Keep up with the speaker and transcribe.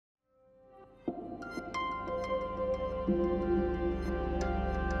Well,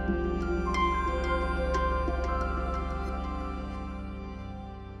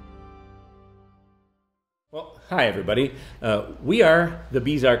 hi everybody. We are the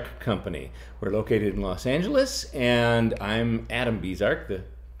Bezark Company. We're located in Los Angeles, and I'm Adam Bezark, the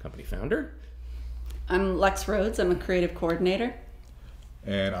company founder. I'm Lex Rhodes. I'm a creative coordinator.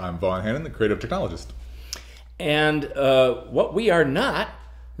 And I'm Vaughn Hannon, the creative technologist. And what we are not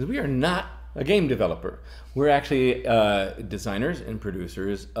is we are not a game developer. We're actually designers and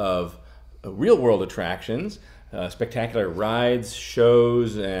producers of real-world attractions, spectacular rides,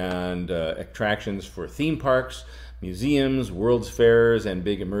 shows, and attractions for theme parks, museums, world's fairs, and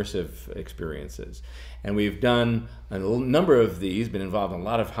big immersive experiences. And we've done a number of these, been involved in a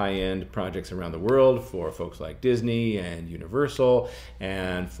lot of high-end projects around the world for folks like Disney and Universal,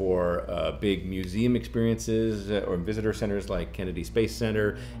 and for big museum experiences or visitor centers like Kennedy Space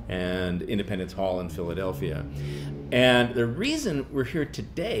Center and Independence Hall in Philadelphia. And the reason we're here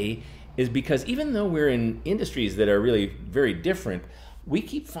today is because even though we're in industries that are really very different, we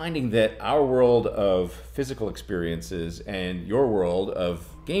keep finding that our world of physical experiences and your world of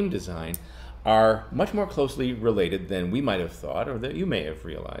game design are much more closely related than we might have thought or that you may have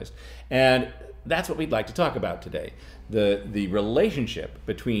realized. And that's what we'd like to talk about today. The relationship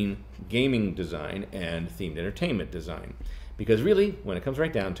between gaming design and themed entertainment design. Because really, when it comes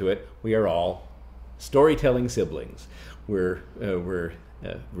right down to it, we are all storytelling siblings. We're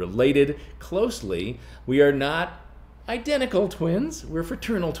related closely. We are not identical twins, we're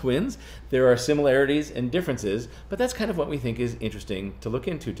fraternal twins. There are similarities and differences, but that's kind of what we think is interesting to look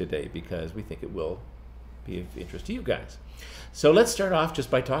into today because we think it will be of interest to you guys. So let's start off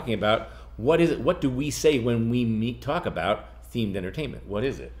just by talking about what is it, what do we say when we talk about themed entertainment? What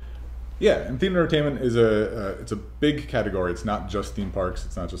is it? Yeah, and themed entertainment is it's a big category. It's not just theme parks.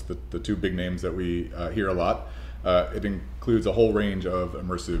 It's not just the two big names that we hear a lot. It includes a whole range of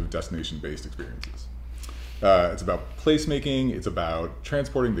immersive destination-based experiences. It's about placemaking, it's about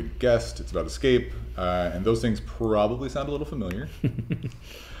transporting the guest, it's about escape, and those things probably sound a little familiar.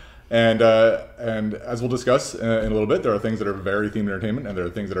 And as we'll discuss in a little bit, there are things that are very themed entertainment, and there are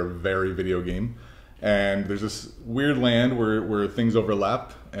things that are very video game. And there's this weird land where things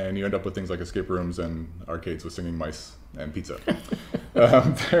overlap, and you end up with things like escape rooms and arcades with singing mice and pizza.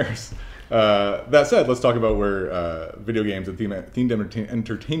 That said, let's talk about where video games and themed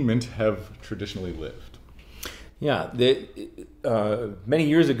entertainment have traditionally lived. Yeah, many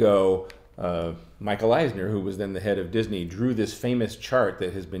years ago, Michael Eisner, who was then the head of Disney, drew this famous chart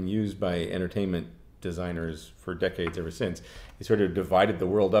that has been used by entertainment designers for decades ever since. He sort of divided the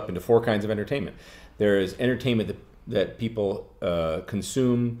world up into four kinds of entertainment. There is entertainment that people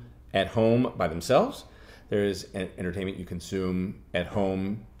consume at home by themselves. There is entertainment you consume at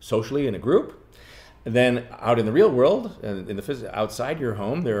home socially in a group. And then out in the real world, outside your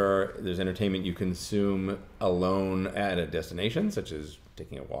home, there's entertainment you consume alone at a destination, such as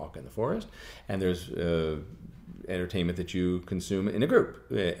taking a walk in the forest. And there's entertainment that you consume in a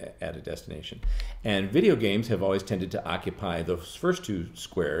group at a destination. And video games have always tended to occupy those first two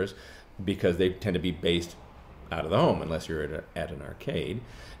squares because they tend to be based out of the home, unless you're at an arcade.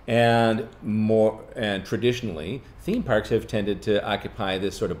 And traditionally, theme parks have tended to occupy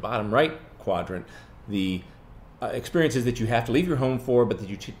this sort of bottom right quadrant, the experiences that you have to leave your home for, but that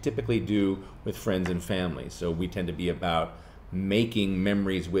you typically do with friends and family. So we tend to be about making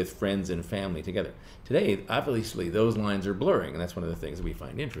memories with friends and family together. Today, obviously, those lines are blurring, and that's one of the things that we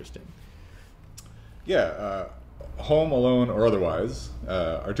find interesting. Yeah, home, alone, or otherwise,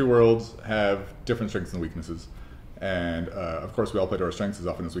 our two worlds have different strengths and weaknesses. And of course, we all play to our strengths as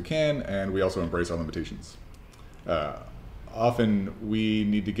often as we can, and we also embrace our limitations. Often, we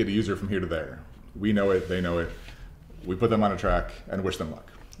need to get a user from here to there. We know it, they know it. We put them on a track and wish them luck.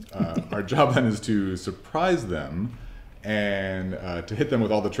 Our job then is to surprise them and to hit them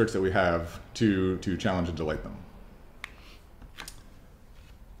with all the tricks that we have to challenge and delight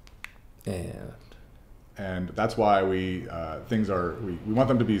them. And that's why we want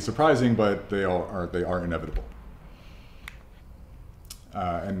them to be surprising, but they are inevitable.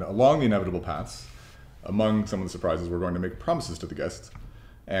 And along the inevitable paths, among some of the surprises, we're going to make promises to the guests.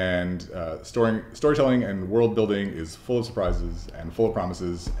 And storytelling and world building is full of surprises and full of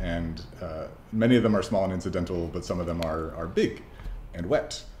promises, and many of them are small and incidental, but some of them are big and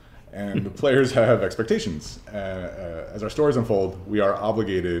wet. And the players have expectations. As our stories unfold, we are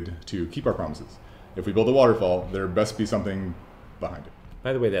obligated to keep our promises. If we build a waterfall, there best be something behind it.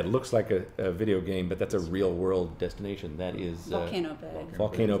 By the way, that looks like a video game, but that's a real-world destination. That is Volcano Bay.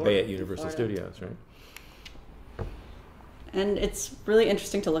 Volcano Bay at Universal Studios, right? And it's really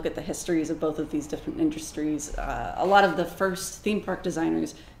interesting to look at the histories of both of these different industries. A lot of the first theme park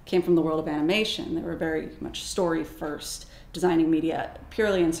designers came from the world of animation. They were very much story first, designing media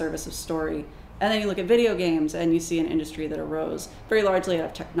purely in service of story. And then you look at video games and you see an industry that arose very largely out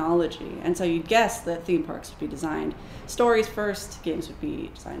of technology. And so you'd guess that theme parks would be designed stories first, games would be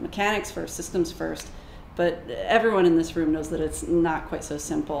designed mechanics first, systems first. But everyone in this room knows that it's not quite so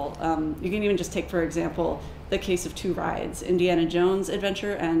simple. You can even just take, for example, the case of two rides, Indiana Jones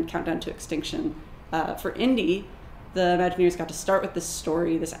Adventure and Countdown to Extinction. For Indy, the Imagineers got to start with this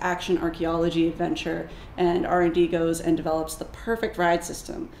story, this action archaeology adventure, and R&D goes and develops the perfect ride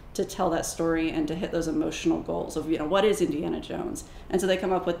system to tell that story and to hit those emotional goals of, what is Indiana Jones? And so they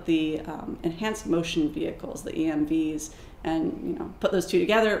come up with the enhanced motion vehicles, the EMVs, and put those two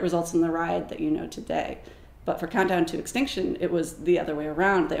together, it results in the ride that you know today. But for Countdown to Extinction, it was the other way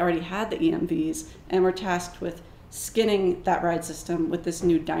around. They already had the EMVs and were tasked with skinning that ride system with this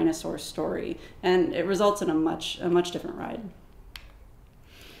new dinosaur story, and it results in a much different ride.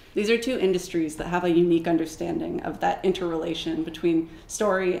 These are two industries that have a unique understanding of that interrelation between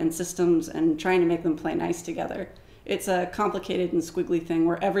story and systems and trying to make them play nice together. It's a complicated and squiggly thing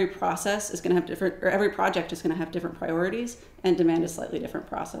where every process is going to have different, or every project is going to have different priorities and demand a slightly different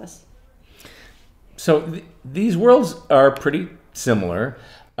process. So these worlds are pretty similar,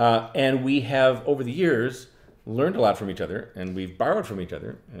 and we have, over the years, learned a lot from each other, and we've borrowed from each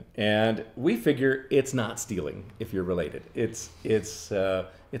other, and we figure it's not stealing if you're related. It's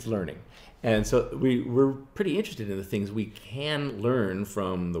learning. And so we're pretty interested in the things we can learn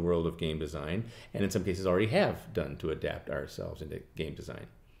from the world of game design, and in some cases already have done to adapt ourselves into game design.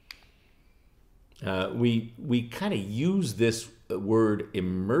 We kind of use this word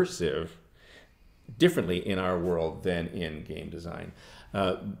immersive differently in our world than in game design.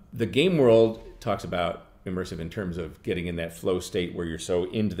 The game world talks about immersive in terms of getting in that flow state where you're so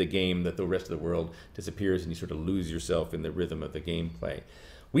into the game that the rest of the world disappears and you sort of lose yourself in the rhythm of the gameplay.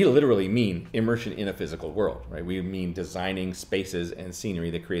 We literally mean immersion in a physical world, right? We mean designing spaces and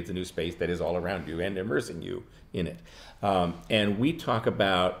scenery that creates a new space that is all around you and immersing you in it. And we talk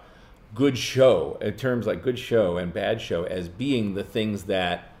about good show, terms like good show and bad show, as being the things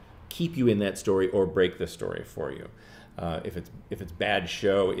that keep you in that story or break the story for you. If it's bad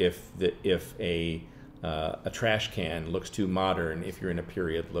show, if a trash can looks too modern, if you're in a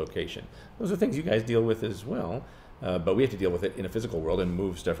period location, those are things you guys deal with as well. But we have to deal with it in a physical world and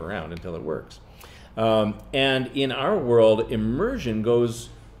move stuff around until it works. And in our world, immersion goes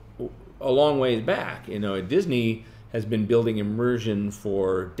a long ways back. Disney has been building immersion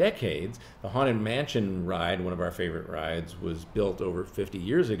for decades. The Haunted Mansion ride, one of our favorite rides, was built over 50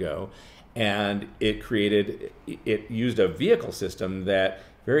 years ago, and it used a vehicle system that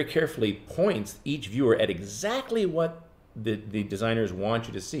very carefully points each viewer at exactly what the designers want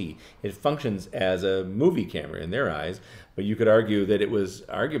you to see. It functions as a movie camera in their eyes, but you could argue that it was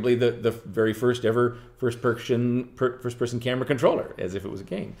arguably the very first ever first person camera controller, as if it was a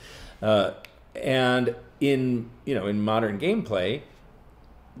game. And in modern gameplay,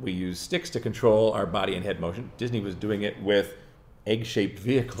 we use sticks to control our body and head motion. Disney was doing it with egg-shaped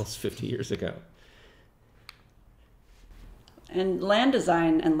vehicles 50 years ago. And land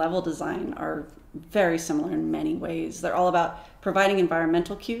design and level design are very similar in many ways. They're all about providing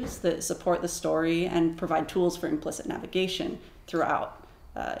environmental cues that support the story and provide tools for implicit navigation throughout.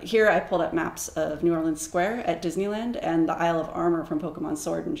 Here I pulled up maps of New Orleans Square at Disneyland and the Isle of Armor from Pokemon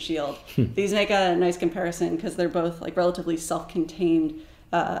Sword and Shield. These make a nice comparison because they're both like relatively self-contained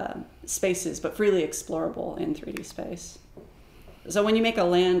spaces, but freely explorable in 3D space. So when you make a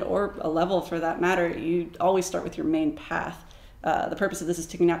land or a level for that matter, you always start with your main path. The purpose of this is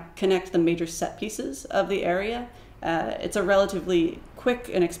to connect the major set pieces of the area. It's a relatively quick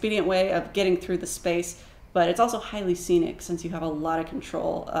and expedient way of getting through the space, but it's also highly scenic since you have a lot of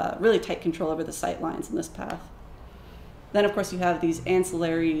control, really tight control over the sight lines in this path. Then, of course, you have these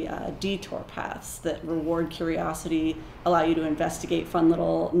ancillary detour paths that reward curiosity, allow you to investigate fun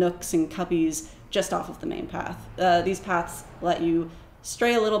little nooks and cubbies just off of the main path. These paths let you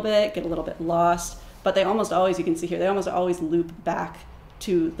stray a little bit, get a little bit lost, but they almost always, you can see here, they almost always loop back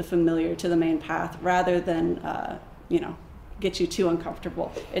to the familiar, to the main path, rather than, get you too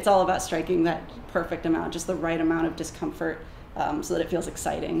uncomfortable. It's all about striking that perfect amount, just the right amount of discomfort, so that it feels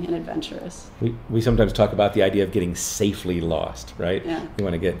exciting and adventurous. We sometimes talk about the idea of getting safely lost, right? Yeah. You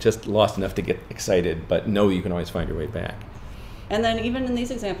want to get just lost enough to get excited, but know you can always find your way back. And then even in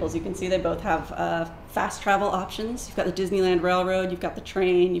these examples, you can see they both have fast travel options. You've got the Disneyland Railroad, you've got the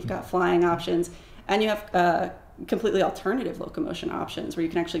train, you've got flying options, and you have completely alternative locomotion options where you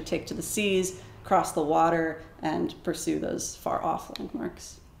can actually take to the seas, cross the water and pursue those far off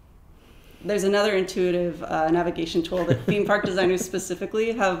landmarks. There's another intuitive navigation tool that theme park designers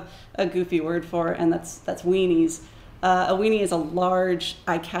specifically have a goofy word for, and that's weenies. A weenie is a large,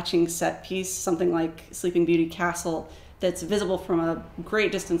 eye-catching set piece, something like Sleeping Beauty Castle, that's visible from a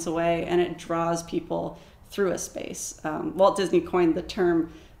great distance away, and it draws people through a space. Walt Disney coined the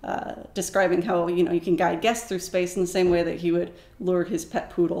term describing how you can guide guests through space in the same way that he would lure his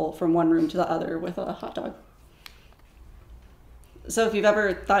pet poodle from one room to the other with a hot dog. So if you've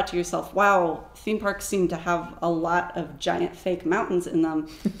ever thought to yourself, wow, theme parks seem to have a lot of giant fake mountains in them,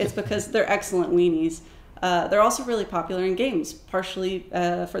 it's because they're excellent weenies. They're also really popular in games, partially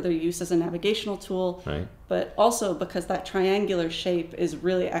for their use as a navigational tool, right, but also because that triangular shape is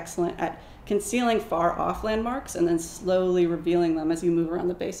really excellent at concealing far off landmarks and then slowly revealing them as you move around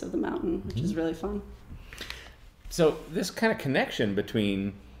the base of the mountain, which is really fun. So this kind of connection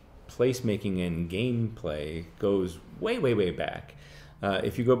between placemaking and gameplay goes way, way, way back.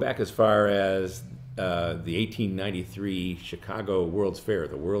 If you go back as far as the 1893 Chicago World's Fair,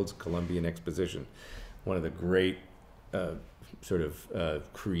 the World's Columbian Exposition, one of the great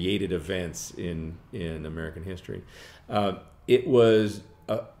created events in American history. It was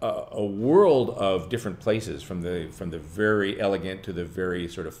a world of different places, from the very elegant to the very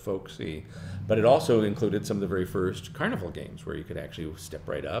sort of folksy, but it also included some of the very first carnival games where you could actually step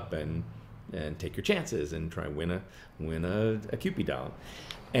right up and take your chances and try and win a Cupid doll.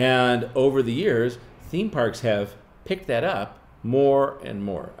 And over the years, theme parks have picked that up more and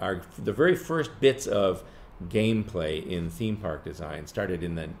more. The very first bits of gameplay in theme park design started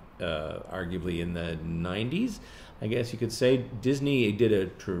in the arguably in the 90s, I guess you could say. Disney did a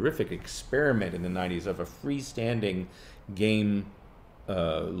terrific experiment in the 90s of a freestanding game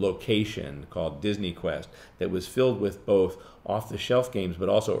location called Disney Quest that was filled with both off-the-shelf games but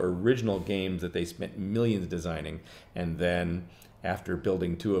also original games that they spent millions designing, and then after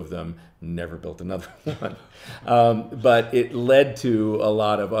building 2 of them, never built another one. But it led to a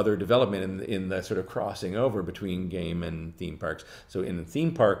lot of other development in the sort of crossing over between game and theme parks. So in the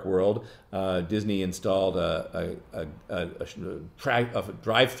theme park world, Disney installed a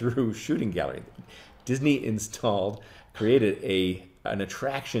drive-through shooting gallery. Disney created an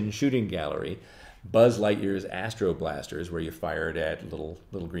attraction shooting gallery, Buzz Lightyear's Astro Blasters, where you fired at little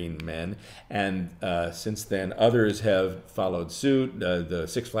green men, and since then others have followed suit. The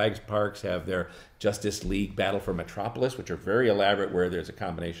Six Flags parks have their Justice League Battle for Metropolis, which are very elaborate, where there's a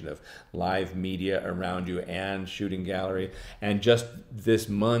combination of live media around you and shooting gallery. And just this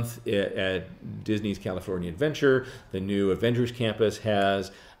month at Disney's California Adventure, the new Avengers Campus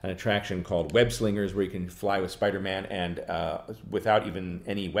has an attraction called Web Slingers, where you can fly with Spider-Man and without even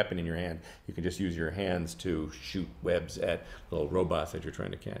any weapon in your hand, you can just use your hands to shoot webs at little robots that you're trying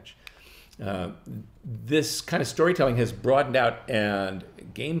to catch. This kind of storytelling has broadened out, and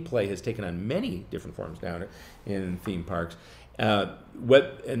gameplay has taken on many different forms now in theme parks.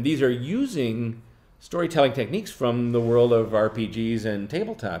 And these are using storytelling techniques from the world of RPGs and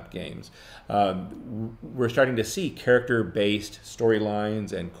tabletop games. We're starting to see character-based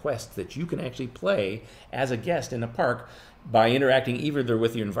storylines and quests that you can actually play as a guest in a park by interacting either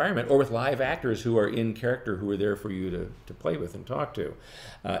with the environment or with live actors who are in character, who are there for you to play with and talk to.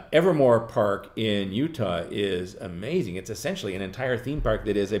 Evermore Park in Utah is amazing. It's essentially an entire theme park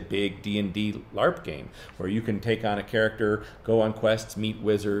that is a big D&D LARP game, where you can take on a character, go on quests, meet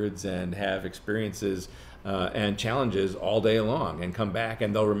wizards, and have experiences and challenges all day long, and come back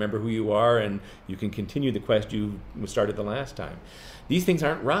and they'll remember who you are, and you can continue the quest you started the last time. These things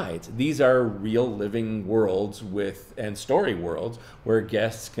aren't rides. These are real living worlds and story worlds where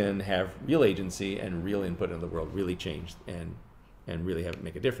guests can have real agency and real input in the world, really change and really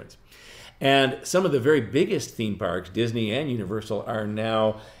make a difference. And some of the very biggest theme parks, Disney and Universal, are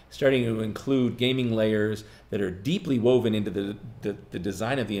now starting to include gaming layers that are deeply woven into the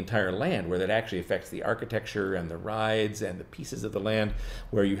design of the entire land, where that actually affects the architecture and the rides and the pieces of the land,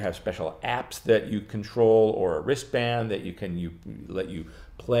 where you have special apps that you control, or a wristband that let you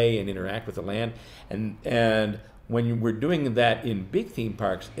play and interact with the land. And when we're doing that in big theme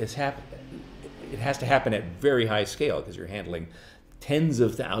parks, it has to happen at very high scale, because you're handling tens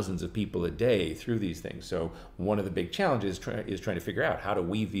of thousands of people a day through these things. So one of the big challenges is trying to figure out how to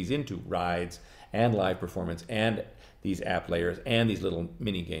weave these into rides and live performance and these app layers and these little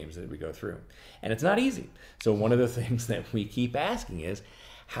mini games that we go through. And it's not easy. So one of the things that we keep asking is,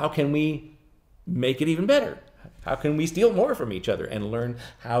 how can we make it even better? How can we steal more from each other and learn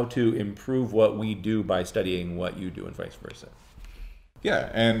how to improve what we do by studying what you do, and vice versa?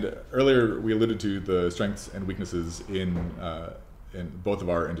 Yeah, and earlier we alluded to the strengths and weaknesses in in both of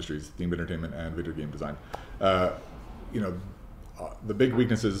our industries, themed entertainment and video game design. The big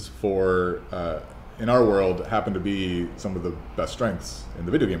weaknesses for in our world happen to be some of the best strengths in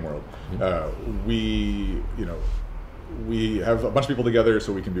the video game world. We have a bunch of people together,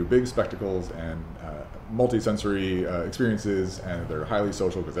 so we can do big spectacles and multi-sensory experiences, and they're highly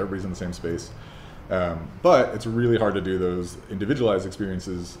social because everybody's in the same space. But it's really hard to do those individualized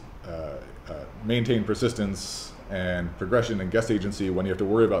experiences, maintain persistence and progression and guest agency when you have to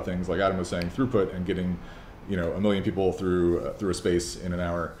worry about things like Adam was saying, throughput and getting, a million people through a space in an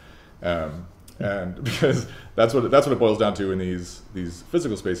hour. And because that's what it boils down to in these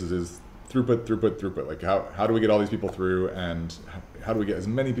physical spaces is throughput. Like how do we get all these people through, and how do we get as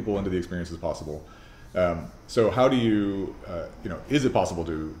many people into the experience as possible? So how do you, is it possible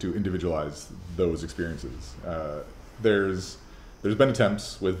to individualize those experiences? There's been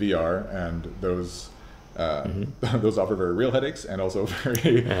attempts with VR, and those those offer very real headaches and also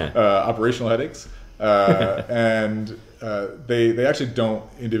very operational headaches. And they actually don't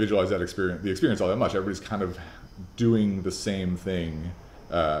individualize the experience all that much. Everybody's kind of doing the same thing.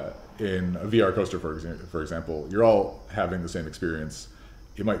 In a VR coaster, for example, you're all having the same experience.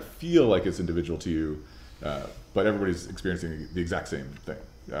 It might feel like it's individual to you, but everybody's experiencing the exact same thing.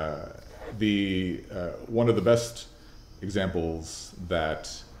 One of the best examples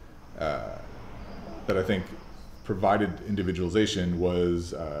that I think provided individualization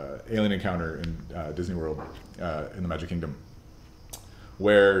was Alien Encounter in Disney World in the Magic Kingdom,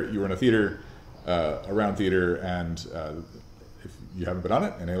 where you were in a theater, a round theater, and if you haven't been on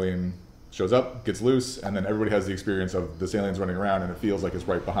it, an alien shows up, gets loose, and then everybody has the experience of this alien's running around, and it feels like it's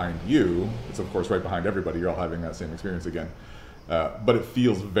right behind you. It's of course right behind everybody. You're all having that same experience again, but it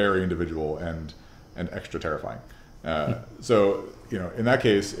feels very individual and extra terrifying. So in that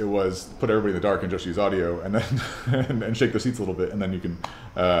case, it was put everybody in the dark and just use audio, and then and shake the seats a little bit, and then you can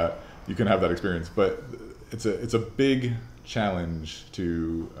have that experience. But it's a big challenge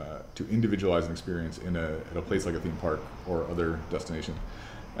to individualize an experience in a place like a theme park or other destination,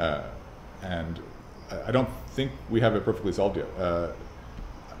 and I don't think we have it perfectly solved yet. I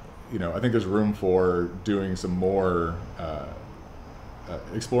think there's room for doing some more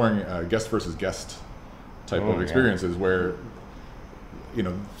exploring guest versus guest type of experiences where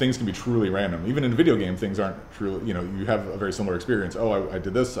things can be truly random. Even in a video game, things aren't truly, you have a very similar experience. Oh, I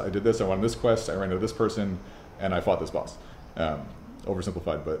did this, I won this quest, I ran into this person, and I fought this boss.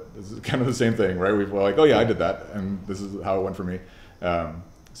 Oversimplified, but this is kind of the same thing, right? We're like, oh yeah, I did that, and this is how it went for me.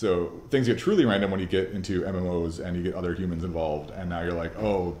 So things get truly random when you get into MMOs and you get other humans involved, and now you're like,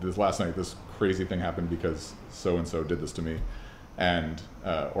 oh, last night this crazy thing happened because so-and-so did this to me, and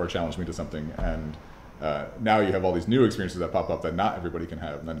or challenged me to something, and now you have all these new experiences that pop up that not everybody can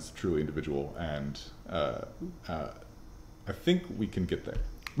have, and then it's truly individual, and I think we can get there.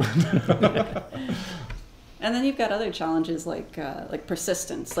 And then you've got other challenges like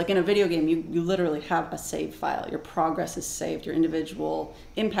persistence. Like in a video game, you literally have a save file. Your progress is saved, your individual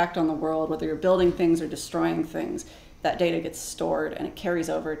impact on the world, whether you're building things or destroying things, that data gets stored and it carries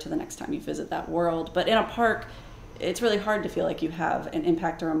over to the next time you visit that world. But in a park, it's really hard to feel like you have an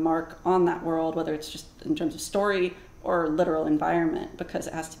impact or a mark on that world, whether it's just in terms of story or literal environment, because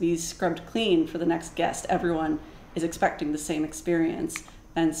it has to be scrubbed clean for the next guest. Everyone is expecting the same experience.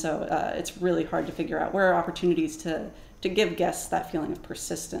 And so it's really hard to figure out where are opportunities to give guests that feeling of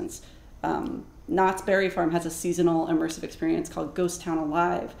persistence. Knott's Berry Farm has a seasonal immersive experience called Ghost Town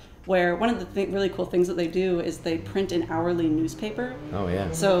Alive, where one of the really cool things that they do is they print an hourly newspaper. Oh, yeah.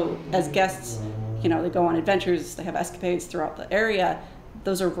 So as guests, they go on adventures, they have escapades throughout the area.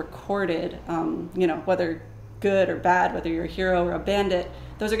 Those are recorded, whether good or bad, whether you're a hero or a bandit,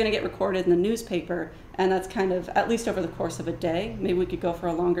 those are going to get recorded in the newspaper. And that's kind of, at least over the course of a day, maybe we could go for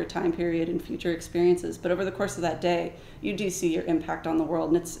a longer time period in future experiences, but over the course of that day, you do see your impact on the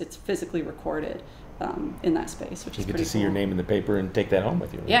world, and it's physically recorded in that space, which is pretty cool. You get to see your name in the paper and take that home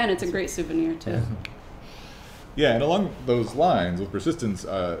with you. Right? Yeah, and it's a great souvenir, too. Yeah, and along those lines, with persistence,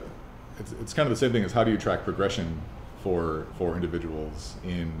 it's kind of the same thing as how do you track progression for individuals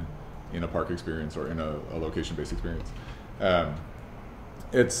in a park experience or in a location-based experience.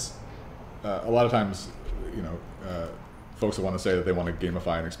 It's a lot of times, folks will want to say that they want to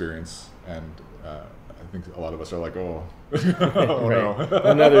gamify an experience, and I think a lot of us are like, oh, oh no,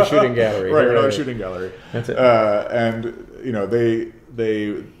 another shooting gallery, right? Another shooting gallery. That's it. And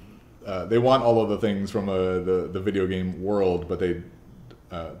they want all of the things from the video game world, but then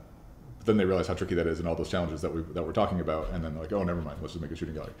they realize how tricky that is and all those challenges that we're talking about, and then they're like, oh, never mind, let's just make a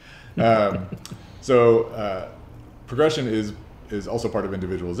shooting gallery. So progression is also part of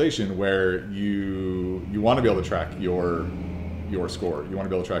individualization, where you want to be able to track your your score. You want to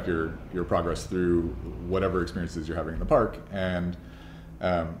be able to track your progress through whatever experiences you're having in the park, and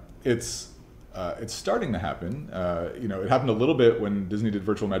it's starting to happen. It happened a little bit when Disney did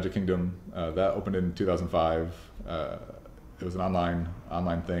Virtual Magic Kingdom. That opened in 2005. It was an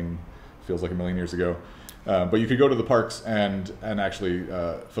online thing. Feels like a million years ago. But you could go to the parks and actually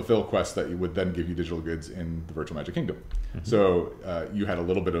fulfill quests that would then give you digital goods in the Virtual Magic Kingdom. Mm-hmm. So you had a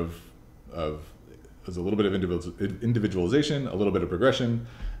little bit of individualization, a little bit of progression,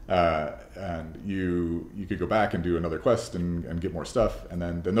 and you could go back and do another quest and get more stuff. And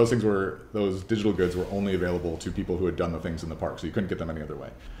then those digital goods were only available to people who had done the things in the park, so you couldn't get them any other way,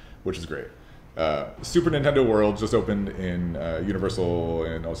 which is great. Super Nintendo World just opened in Universal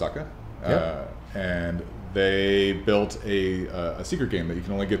in Osaka. Yep. And they built a secret game that you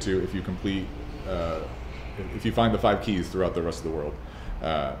can only get to if you complete, if you find the 5 keys throughout the rest of the world.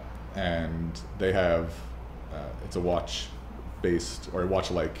 And they have, it's a watch-based or a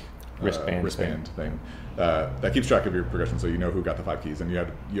watch-like wristband thing that keeps track of your progression, so you know who got the 5 keys, and you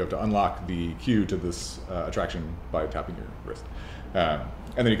have to unlock the queue to this attraction by tapping your wrist. And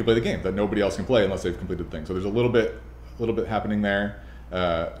then you can play the game that nobody else can play unless they've completed the thing. So there's a little bit happening there.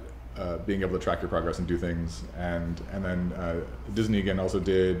 Being able to track your progress and do things, and then Disney again also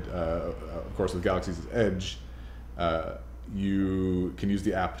did, of course, with Galaxy's Edge. You can use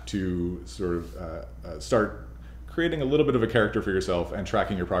the app to sort of start creating a little bit of a character for yourself and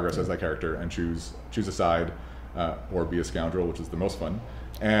tracking your progress as that character, and choose a side or be a scoundrel, which is the most fun.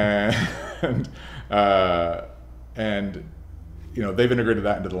 And they've integrated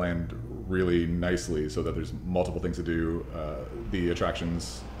that into the land really nicely, so that there's multiple things to do. The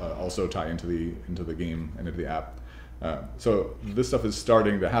attractions also tie into the game and into the app. So this stuff is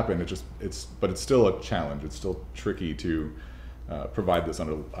starting to happen. But it's still a challenge. It's still tricky to provide this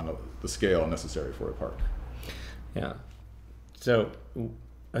on the scale necessary for a park. Yeah. So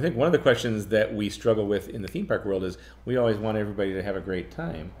I think one of the questions that we struggle with in the theme park world is we always want everybody to have a great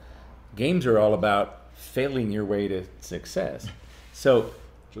time. Games are all about failing your way to success. So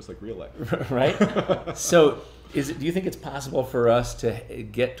just like real life, right? So do you think it's possible for us to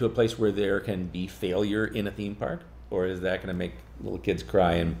get to a place where there can be failure in a theme park, or is that going to make little kids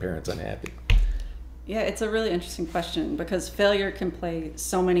cry and parents unhappy? Yeah, it's a really interesting question, because failure can play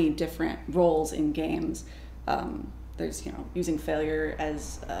so many different roles in games. There's using failure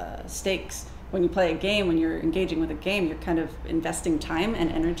as stakes. When you play a game, when you're engaging with a game, you're kind of investing time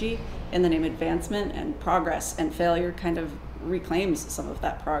and energy in the name of advancement and progress, and failure kind of reclaims some of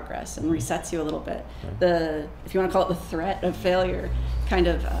that progress and resets you a little bit. If you want to call it the threat of failure, kind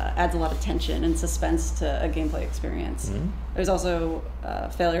of adds a lot of tension and suspense to a gameplay experience. Mm-hmm. There's also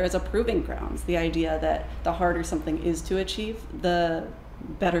failure as a proving grounds. The idea that the harder something is to achieve, the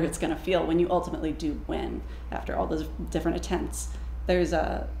better it's going to feel when you ultimately do win after all those different attempts. There's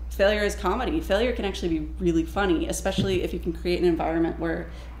failure as comedy. Failure can actually be really funny, especially if you can create an environment where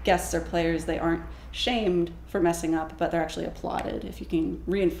guests or players, they aren't shamed for messing up, but they're actually applauded. If you can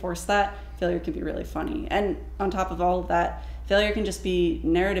reinforce that, failure can be really funny. And on top of all of that, failure can just be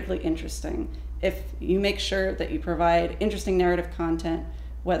narratively interesting. If you make sure that you provide interesting narrative content,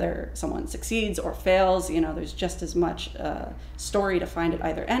 whether someone succeeds or fails, there's just as much story to find at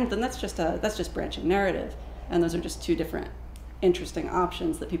either end, then that's just branching narrative. And those are just two different interesting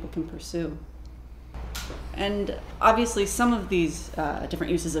options that people can pursue. And obviously some of these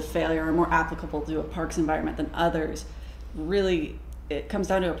different uses of failure are more applicable to a park's environment than others. Really, it comes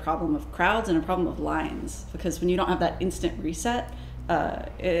down to a problem of crowds and a problem of lines, because when you don't have that instant reset,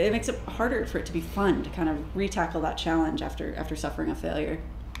 it makes it harder for it to be fun to kind of retackle that challenge after suffering a failure.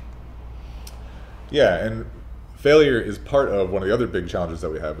 Yeah, and failure is part of one of the other big challenges that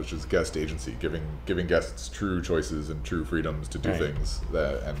we have, which is guest agency, giving guests true choices and true freedoms to do things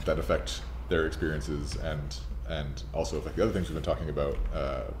that affect their experiences and also affect the other things we've been talking about,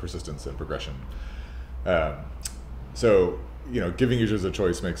 persistence and progression. So giving users a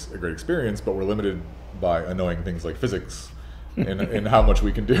choice makes a great experience, but we're limited by annoying things like physics in how much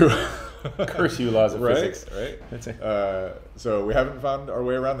we can do. Curse you, laws of physics. Right. So we haven't found our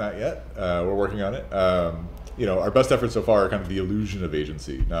way around that yet. We're working on it. Our best efforts so far are kind of the illusion of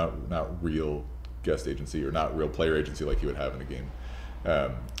agency, not real guest agency or not real player agency like you would have in a game.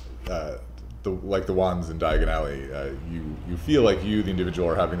 Like the wands in Diagon Alley, you feel like you, the individual,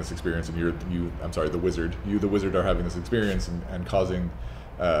 are having this experience, and the wizard. You, the wizard, are having this experience and causing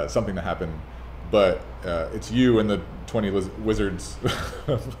something to happen, but it's you and the 20 wizards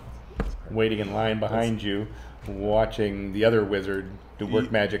waiting in line behind you, watching the other wizard do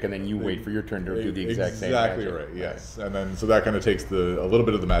work magic, and then you wait for your turn to do the exact same magic. Exactly right. Yes, and then so that kind of takes a little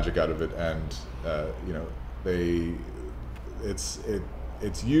bit of the magic out of it, and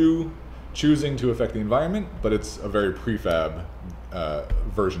it's you choosing to affect the environment, but it's a very prefab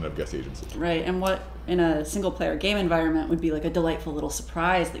version of guest agency. Right, and what in a single-player game environment would be like a delightful little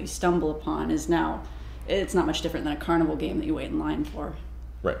surprise that you stumble upon is now, it's not much different than a carnival game that you wait in line for.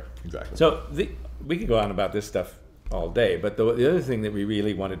 Right, exactly. So we could go on about this stuff all day, but the other thing that we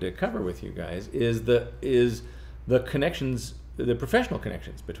really wanted to cover with you guys is the connections, the professional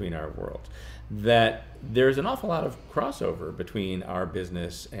connections between our worlds. That there's an awful lot of crossover between our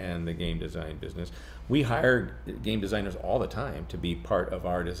business and the game design business. We hire game designers all the time to be part of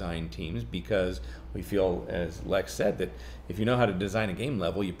our design teams because we feel, as Lex said, that if you know how to design a game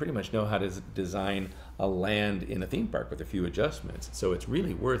level, you pretty much know how to design a land in a theme park with a few adjustments. So it's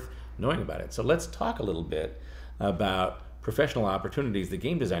really worth knowing about it. So let's talk a little bit about professional opportunities that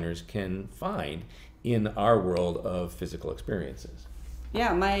game designers can find in our world of physical experiences.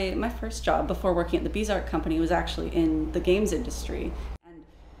 Yeah, my first job before working at the Bezark company was actually in the games industry. And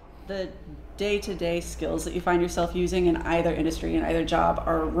the day-to-day skills that you find yourself using in either industry and either job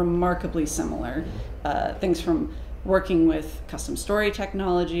are remarkably similar. Things from working with custom story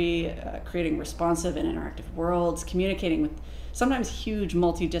technology, creating responsive and interactive worlds, communicating with sometimes huge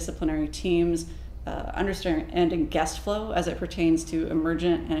multidisciplinary teams, understanding guest flow as it pertains to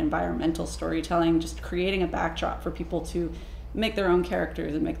emergent and environmental storytelling, just creating a backdrop for people to make their own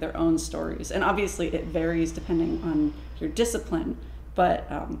characters and make their own stories. And obviously it varies depending on your discipline, but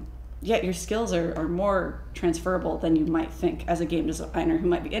yet your skills are more transferable than you might think as a game designer who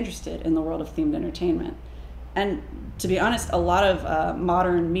might be interested in the world of themed entertainment. And to be honest, a lot of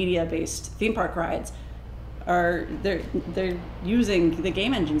modern media-based theme park rides they're using the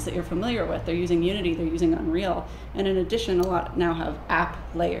game engines that you're familiar with. They're using Unity, they're using Unreal, and in addition, a lot now have app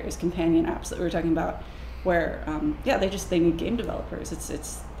layers, companion apps that we were talking about, where they need game developers.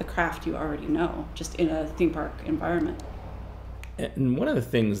 It's the craft you already know, just in a theme park environment. And one of the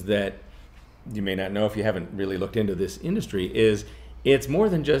things that you may not know if you haven't really looked into this industry is it's more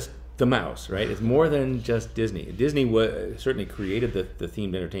than just the mouse, right? It's more than just Disney. Disney certainly created the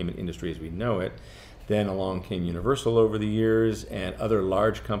themed entertainment industry as we know it. Then along came Universal over the years, and other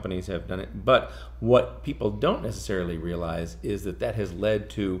large companies have done it. But what people don't necessarily realize is that has led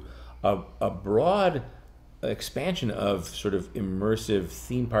to a broad expansion of sort of immersive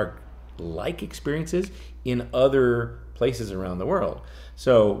theme park-like experiences in other places around the world.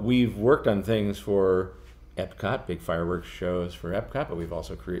 So we've worked on things for Epcot, big fireworks shows for Epcot, but we've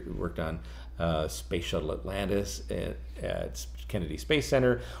also worked on Space Shuttle Atlantis at Kennedy Space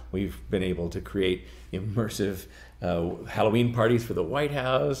Center. We've been able to create immersive Halloween parties for the White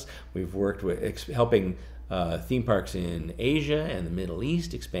House. We've worked with helping theme parks in Asia and the Middle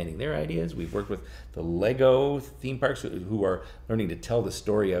East, expanding their ideas. We've worked with the Lego theme parks who are learning to tell the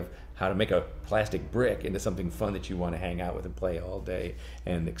story of how to make a plastic brick into something fun that you want to hang out with and play all day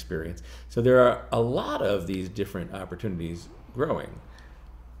and experience. So there are a lot of these different opportunities growing.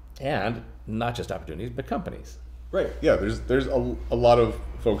 And not just opportunities, but companies. Right. Yeah. There's a lot of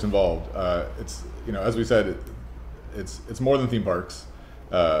folks involved. It's, as we said, it's more than theme parks,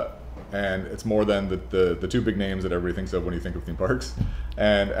 and it's more than the two big names that everybody thinks of when you think of theme parks.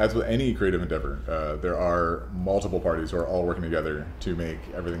 And as with any creative endeavor, there are multiple parties who are all working together to make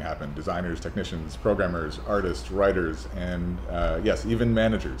everything happen. Designers, technicians, programmers, artists, writers, and yes, even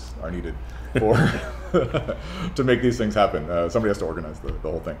managers are needed for to make these things happen. Somebody has to organize the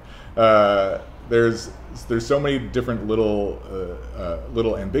whole thing. There's so many different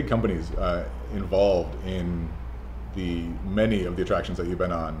little and big companies involved in many of the attractions that you've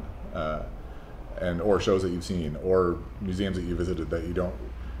been on, or shows that you've seen, or museums that you visited that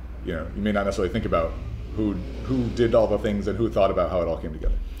you may not necessarily think about who did all the things and who thought about how it all came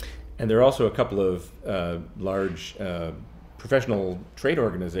together. And there are also a couple of large professional trade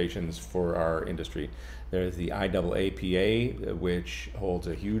organizations for our industry. There's the IAAPA, which holds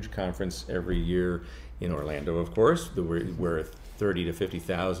a huge conference every year in Orlando, of course, where 30 to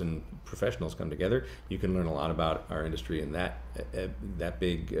 50,000 professionals come together. You can learn a lot about our industry in that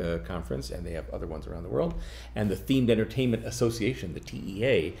big conference, and they have other ones around the world. And the Themed Entertainment Association, the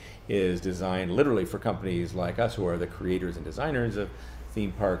TEA, is designed literally for companies like us who are the creators and designers of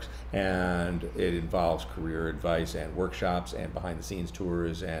theme parks, and it involves career advice and workshops and behind-the-scenes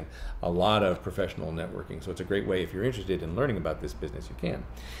tours and a lot of professional networking. So it's a great way, if you're interested in learning about this business, you can.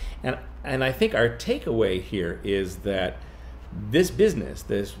 And I think our takeaway here is that this business,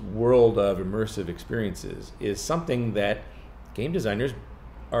 this world of immersive experiences, is something that game designers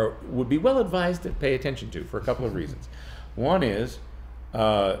would be well advised to pay attention to for a couple of reasons. One is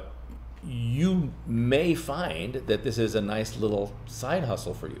you may find that this is a nice little side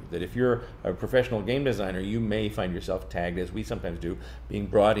hustle for you. That if you're a professional game designer, you may find yourself tagged, as we sometimes do, being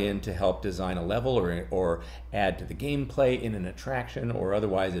brought in to help design a level or add to the gameplay in an attraction, or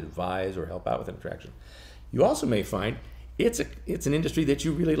otherwise advise or help out with an attraction. You also may find it's an industry that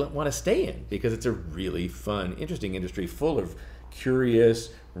you really want to stay in, because it's a really fun, interesting industry full of curious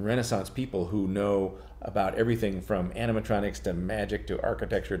Renaissance people who know about everything from animatronics to magic to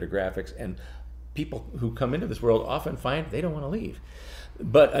architecture to graphics, and people who come into this world often find they don't want to leave.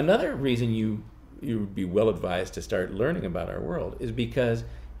 But another reason you would be well advised to start learning about our world is because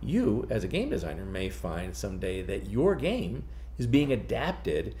you, as a game designer, may find someday that your game is being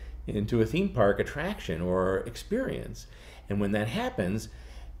adapted into a theme park attraction or experience. And when that happens,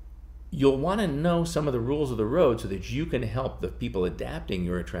 you'll want to know some of the rules of the road so that you can help the people adapting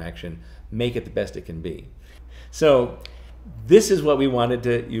your attraction make it the best it can be. So this is what we wanted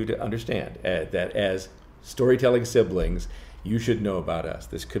you to understand, that as storytelling siblings, you should know about us.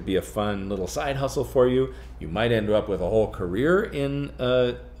 This could be a fun little side hustle for you. You might end up with a whole career in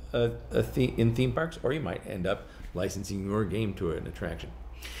theme parks, or you might end up licensing your game to an attraction.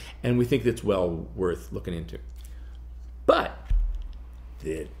 And we think that's well worth looking into. But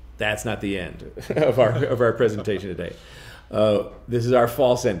that's not the end of our presentation today. This is our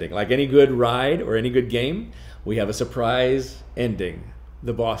false ending. Like any good ride or any good game, we have a surprise ending,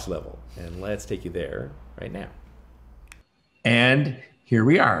 the boss level. And let's take you there right now. And here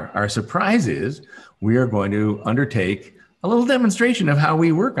we are. Our surprise is we are going to undertake a little demonstration of how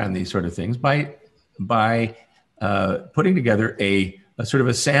we work on these sort of things by putting together a sort of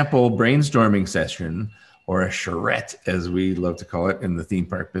a sample brainstorming session, or a charrette, as we love to call it in the theme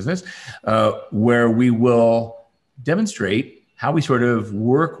park business, where we will demonstrate how we sort of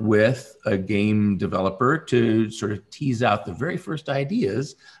work with a game developer to sort of tease out the very first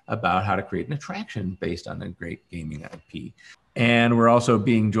ideas about how to create an attraction based on a great gaming IP. And we're also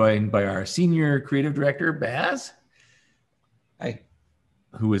being joined by our senior creative director, Baz. Hi.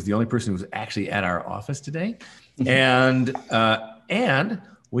 Who is the only person who's actually at our office today. And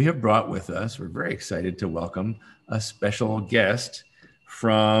we have brought with us, we're very excited to welcome a special guest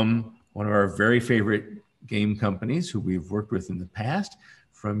from one of our very favorite game companies who we've worked with in the past,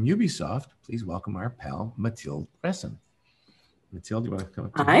 from Ubisoft. Please welcome our pal, Mathilde Bresson. Mathilde, you want to come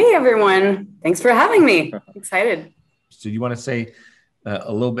up? Hi, everyone. Thanks for having me. Excited. So you want to say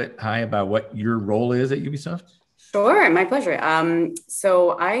a little bit hi about what your role is at Ubisoft? Sure, my pleasure.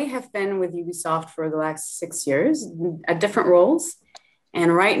 So I have been with Ubisoft for the last 6 years at different roles.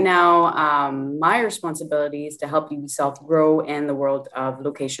 And right now, my responsibility is to help Ubisoft grow in the world of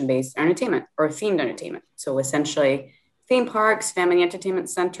location-based entertainment, or themed entertainment. So essentially, theme parks, family entertainment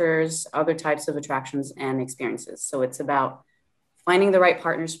centers, other types of attractions and experiences. So it's about finding the right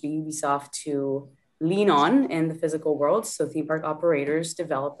partners for Ubisoft to lean on in the physical world. So theme park operators,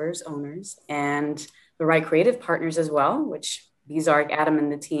 developers, owners, and the right creative partners as well, which Bezark, Adam,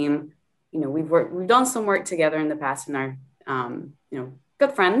 and the team, we've done some work together in the past and are,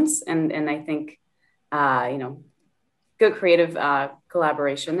 good friends. And I think, good creative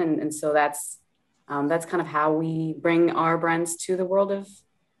collaboration. And so that's kind of how we bring our brands to the world of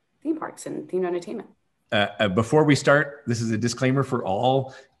theme parks and themed entertainment. Before we start, this is a disclaimer for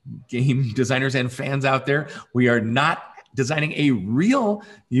all game designers and fans out there. We are not designing a real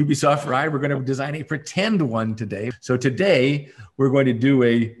Ubisoft ride. We're going to design a pretend one today. So today we're going to do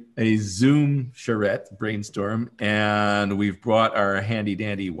a Zoom charrette brainstorm, and we've brought our handy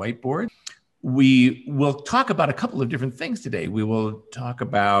dandy whiteboard. We will talk about a couple of different things today. We will talk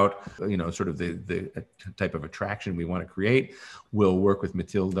about, sort of the type of attraction we want to create. We'll work with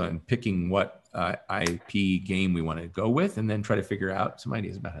Matilda in picking what IP game we want to go with, and then try to figure out some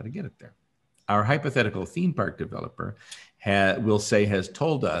ideas about how to get it there. Our hypothetical theme park developer has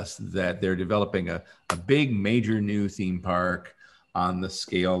told us that they're developing a big major new theme park on the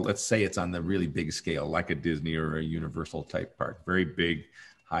scale. Let's say it's on the really big scale, like a Disney or a Universal type park, very big,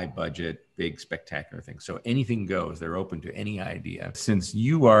 high budget, big, spectacular thing. So anything goes. They're open to any idea. Since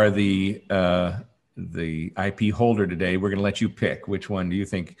you are the IP holder today, we're going to let you pick. Which one do you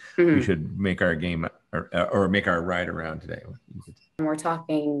think we should make our game or make our ride around today? We're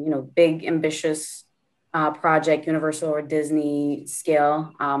talking, big, ambitious project, Universal or Disney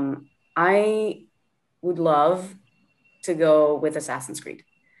scale. I would love to go with Assassin's Creed.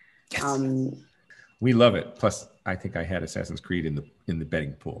 Yes. We love it. Plus, I think I had Assassin's Creed in the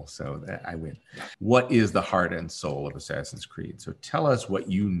betting pool, so I win. What is the heart and soul of Assassin's Creed? So tell us what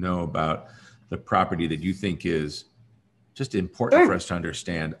you know about the property that you think is just important for us to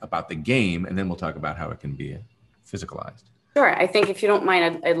understand about the game, and then we'll talk about how it can be physicalized. Sure. I think if you don't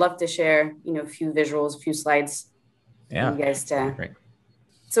mind, I'd love to share, a few visuals, a few slides for Yeah, you guys to. great.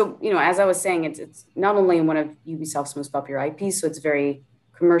 So, as I was saying, it's not only one of Ubisoft's most popular IPs, so it's very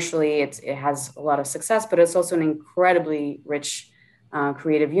commercially, it has a lot of success, but it's also an incredibly rich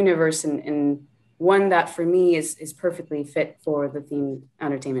creative universe, and one that for me is perfectly fit for the themed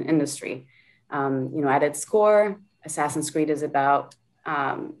entertainment industry. At its core, Assassin's Creed is about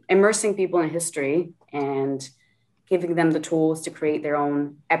immersing people in history and giving them the tools to create their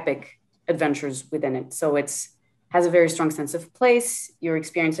own epic adventures within it. So it's has a very strong sense of place. You're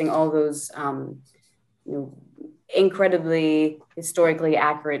experiencing all those incredibly historically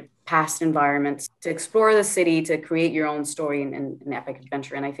accurate past environments to explore the city, to create your own story and an epic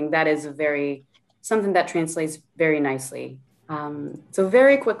adventure. And I think that is something that translates very nicely. So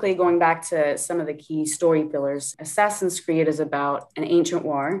very quickly, going back to some of the key story pillars, Assassin's Creed is about an ancient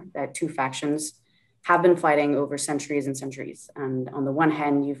war that two factions have been fighting over centuries and centuries. And on the one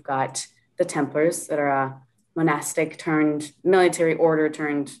hand, you've got the Templars that are a monastic turned military order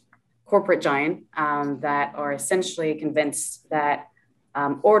turned corporate giant that are essentially convinced that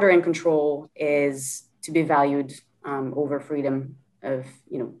order and control is to be valued over freedom of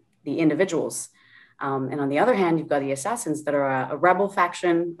the individuals. And on the other hand, you've got the assassins that are a rebel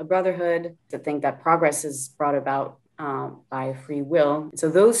faction, a brotherhood that think that progress is brought about by free will. So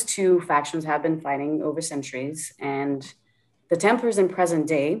those two factions have been fighting over centuries, and the Templars in present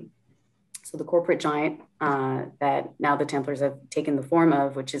day, so the corporate giant that now the Templars have taken the form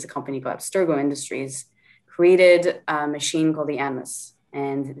of, which is a company called Abstergo Industries, created a machine called the Animus.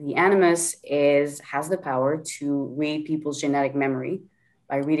 And the Animus has the power to read people's genetic memory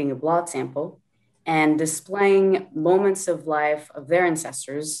by reading a blood sample and displaying moments of life of their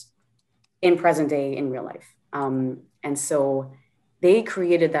ancestors in present day in real life. And so they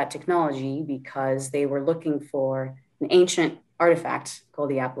created that technology because they were looking for an ancient artifact called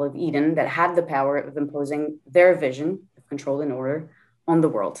the Apple of Eden that had the power of imposing their vision of control and order on the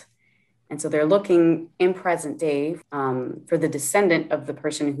world. And so they're looking in present day for the descendant of the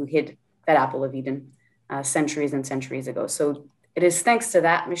person who hid that Apple of Eden centuries and centuries ago. So it is thanks to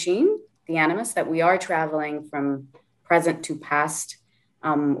that machine, the Animus, that we are traveling from present to past,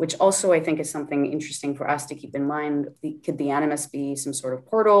 which also I think is something interesting for us to keep in mind. Could the Animus be some sort of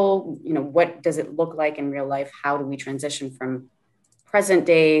portal? What does it look like in real life? How do we transition from present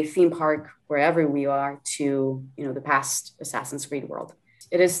day theme park, wherever we are, to the past Assassin's Creed world?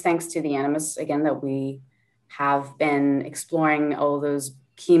 It is thanks to the Animus, again, that we have been exploring all those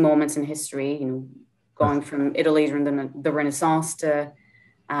key moments in history, going from Italy during the Renaissance to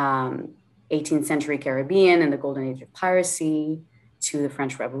 18th century Caribbean and the golden age of piracy, to the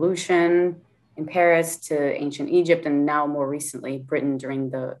French Revolution in Paris, to ancient Egypt, and now more recently, Britain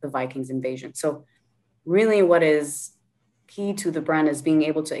during the Vikings invasion. So really what is key to the brand is being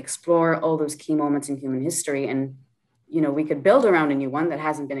able to explore all those key moments in human history. And, we could build around a new one that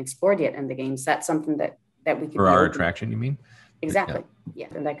hasn't been explored yet in the games. That's something that we could For our attraction, you mean? Exactly. Yeah.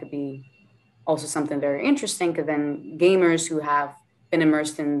 And that could be also something very interesting, because then gamers who have been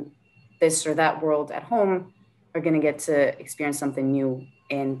immersed in this or that world at home are going to get to experience something new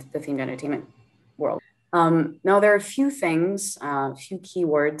in the themed entertainment world. Now, there are a few things, a few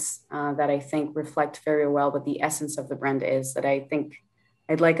keywords that I think reflect very well what the essence of the brand is, that I think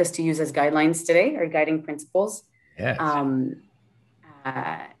I'd like us to use as guidelines today, or guiding principles. Yes.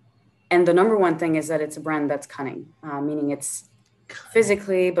 And the number one thing is that it's a brand that's cunning, meaning it's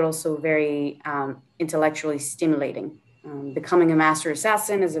physically, but also very intellectually stimulating. Becoming a master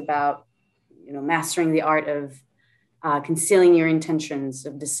assassin is about mastering the art of concealing your intentions,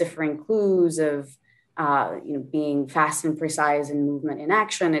 of deciphering clues, of being fast and precise in movement and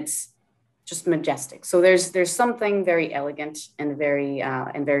action. It's just majestic. So there's something very elegant and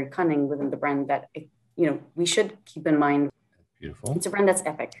very cunning within the brand that we should keep in mind. Beautiful. It's a brand that's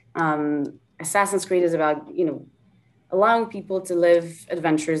epic. Assassin's Creed is about allowing people to live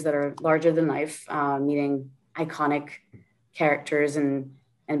adventures that are larger than life, meeting iconic characters and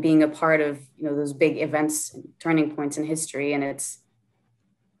being a part of those big events and turning points in history. And it's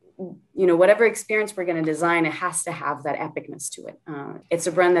whatever experience we're going to design, it has to have that epicness to it. It's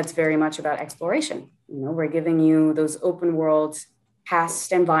a brand that's very much about exploration. We're giving you those open world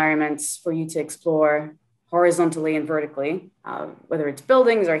past environments for you to explore horizontally and vertically, whether it's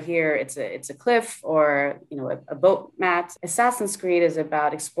buildings or here it's a cliff or a boat mat. Assassin's Creed is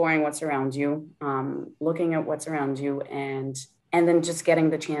about exploring what's around you, looking at what's around you, and then just getting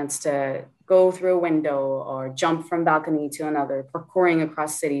the chance to go through a window or jump from balcony to another, parkouring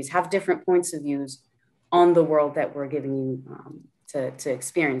across cities, have different points of views on the world that we're giving you to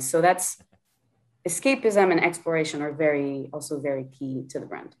experience. So that's escapism and exploration are also very key to the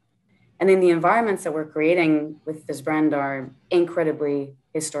brand. And then the environments that we're creating with this brand are incredibly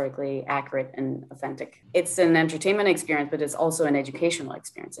historically accurate and authentic. It's an entertainment experience, but it's also an educational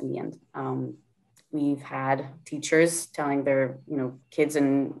experience in the end. We've had teachers telling their kids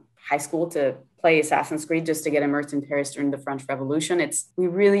in high school to play Assassin's Creed just to get immersed in Paris during the French Revolution. We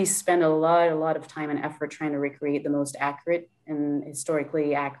really spend a lot of time and effort trying to recreate the most accurate and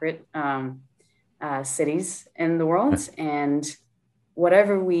historically accurate cities in the world. And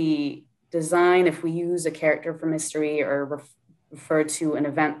whatever we design, if we use a character from history or refer to an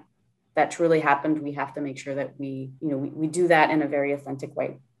event that truly happened, we have to make sure that we do that in a very authentic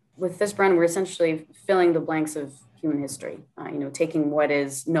way. With this brand, we're essentially filling the blanks of human history, taking what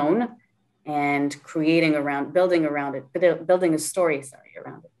is known and building a story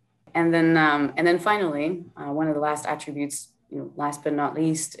around it. And then finally, one of the last attributes, last but not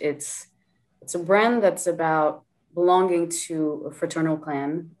least, it's a brand that's about belonging to a fraternal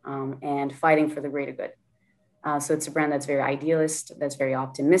clan and fighting for the greater good. So it's a brand that's very idealist, that's very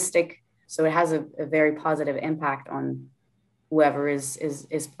optimistic. So it has a very positive impact on whoever is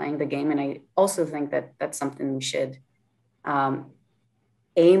playing the game. And I also think that that's something we should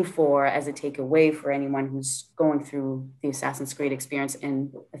aim for as a takeaway for anyone who's going through the Assassin's Creed experience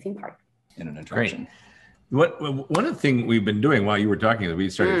in a theme park. In an attraction. One of the things we've been doing while you were talking is we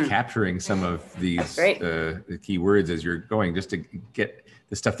started capturing some of these the key words as you're going, just to get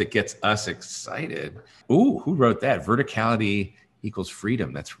the stuff that gets us excited. Ooh, who wrote that? Verticality equals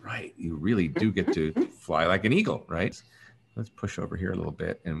freedom. That's right. You really do get to fly like an eagle, right? Let's push over here a little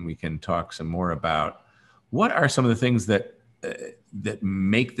bit and we can talk some more about what are some of the things that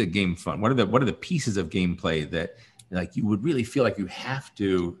make the game fun. What are the pieces of gameplay that like you would really feel like you have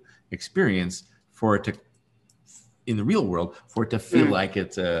to experience for it to, in the real world, for it to feel like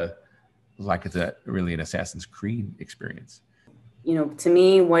it's really an Assassin's Creed experience? To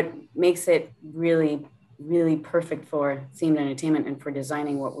me, what makes it really, really perfect for themed entertainment and for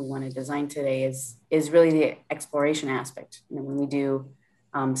designing what we want to design today is really the exploration aspect. When we do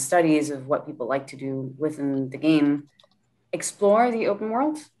studies of what people like to do within the game, explore the open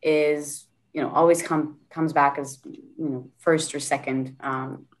world is, always comes back as, first or second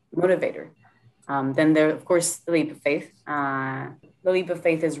motivator. Then there, of course, the leap of faith. The leap of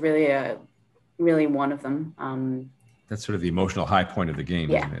faith is really one of them. That's sort of the emotional high point of the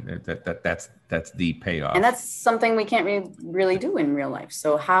game, isn't it? That's the payoff. And that's something we can't really do in real life.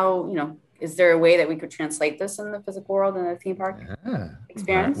 So how, is there a way that we could translate this in the physical world in a theme park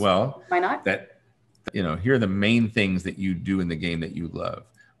experience? Well, why not? Here are the main things that you do in the game that you love,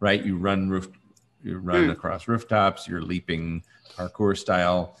 right? You run across rooftops, you're leaping parkour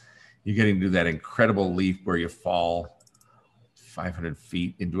style. You're getting to do that incredible leap where you fall 500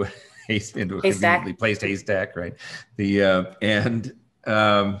 feet into a conveniently placed haystack, right? You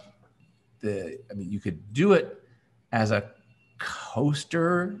could do it as a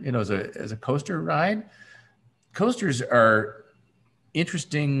coaster, as a coaster ride. Coasters are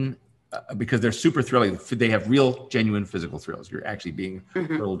interesting because they're super thrilling. They have real, genuine physical thrills. You're actually being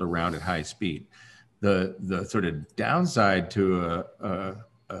hurled around at high speed. The sort of downside to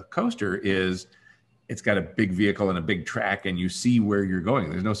a coaster is it's got a big vehicle and a big track and you see where you're going.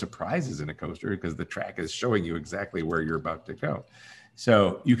 There's no surprises in a coaster because the track is showing you exactly where you're about to go.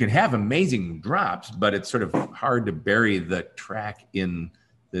 So you can have amazing drops, but it's sort of hard to bury the track in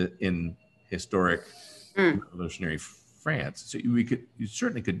historic revolutionary France. So you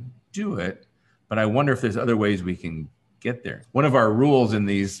certainly could do it, but I wonder if there's other ways we can get there. One of our rules in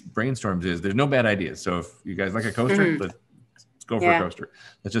these brainstorms is there's no bad ideas. So if you guys like a coaster, let's go for a coaster.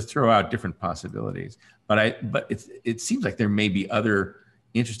 Let's just throw out different possibilities. But it seems like there may be other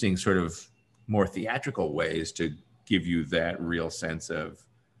interesting sort of more theatrical ways to give you that real sense of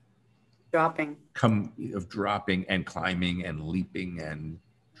dropping and climbing and leaping and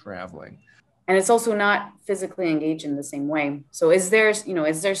traveling. And it's also not physically engaged in the same way. So is there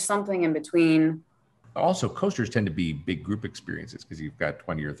something in between? Also, coasters tend to be big group experiences because you've got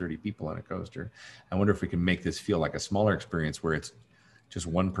 20 or 30 people on a coaster. I wonder if we can make this feel like a smaller experience where it's just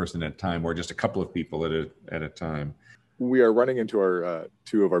one person at a time or just a couple of people at a time. We are running into our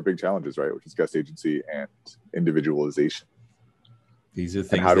two of our big challenges, right? Which is guest agency and individualization. These are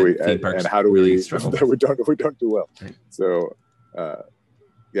things and how do we really struggle with. we don't do well. Right. So,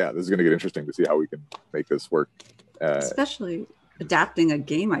 this is going to get interesting to see how we can make this work. Especially adapting a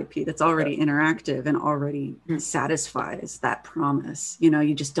game IP that's already interactive and already satisfies that promise.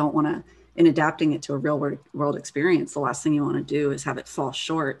 You just don't want to, in adapting it to a real world experience, the last thing you want to do is have it fall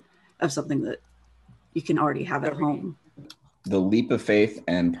short of something that you can already have at home. The leap of faith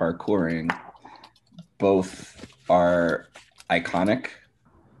and parkouring both are iconic.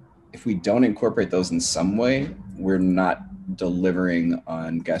 If we don't incorporate those in some way, we're not delivering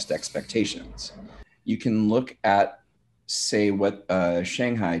on guest expectations. You can look at, say, what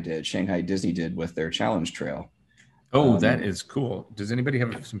Shanghai Disney did with their challenge trail. Oh, that is cool. Does anybody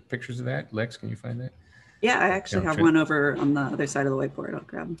have some pictures of that? Lex, can you find that? Yeah, I actually have one over on the other side of the whiteboard. I'll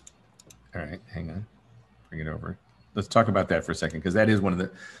grab them. All right, hang on. Bring it over. Let's talk about that for a second, because that is one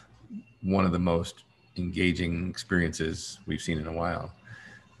of the most engaging experiences we've seen in a while.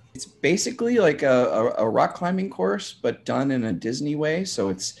 It's basically like a rock climbing course, but done in a Disney way. So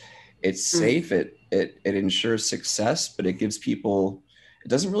it's safe. It ensures success, but it gives people. It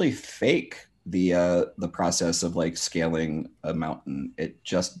doesn't really fake the process of like scaling a mountain. It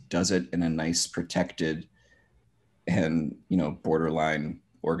just does it in a nice, protected, and borderline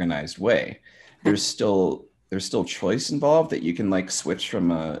organized way. There's still choice involved, that you can like switch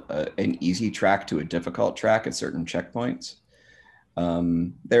from an easy track to a difficult track at certain checkpoints.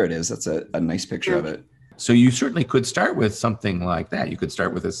 There it is. That's a nice picture of it. So you certainly could start with something like that. You could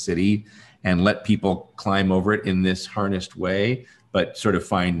start with a city and let people climb over it in this harnessed way, but sort of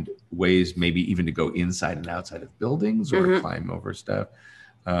find ways maybe even to go inside and outside of buildings or climb over stuff.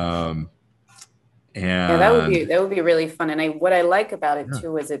 And yeah, that would be really fun. And what I like about it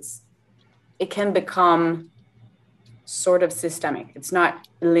too is it can become sort of systemic. It's not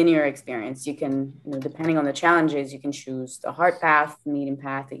a linear experience. You can, depending on the challenges, you can choose the hard path, the medium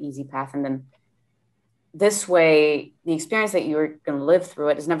path, the easy path. And then this way, the experience that you're going to live through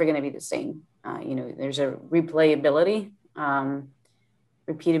it is never going to be the same. There's a replayability,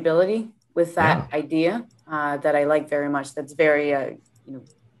 repeatability with that idea that I like very much. That's very,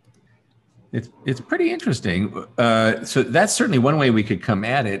 It's pretty interesting. So that's certainly one way we could come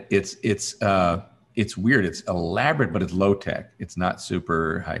at it. It's weird. It's elaborate, but it's low tech. It's not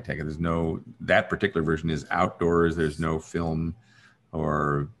super high tech. That particular version is outdoors. There's no film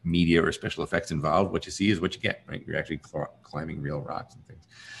or media or special effects involved. What you see is what you get, right? You're actually climbing real rocks and things.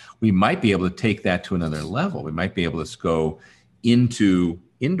 We might be able to take that to another level. We might be able to go into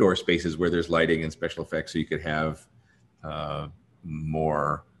indoor spaces where there's lighting and special effects. So you could have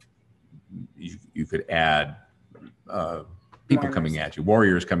more. You could add people coming at you,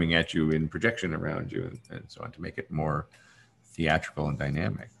 warriors coming at you in projection around you, and so on, to make it more theatrical and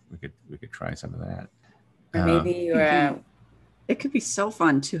dynamic. We could try some of that. Or maybe it could be so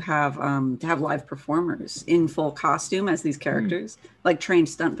fun to have live performers in full costume as these characters, like trained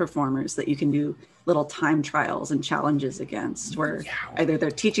stunt performers that you can do little time trials and challenges against, where either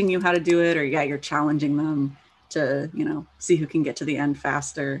they're teaching you how to do it, or you're challenging them to see who can get to the end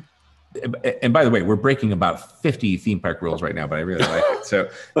faster. And by the way, we're breaking about 50 theme park rules right now, but I really like it. So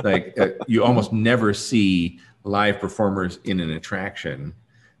you almost never see live performers in an attraction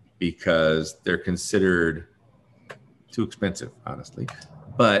because they're considered too expensive, honestly.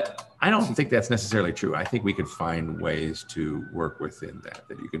 But I don't think that's necessarily true. I think we could find ways to work within that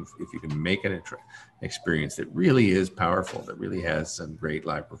if you can make an experience that really is powerful, that really has some great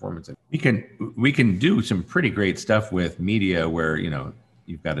live performance. We can do some pretty great stuff with media where,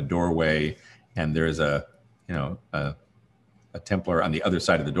 you've got a doorway and there's a Templar on the other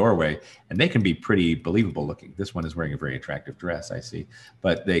side of the doorway, and they can be pretty believable looking. This one is wearing a very attractive dress, I see,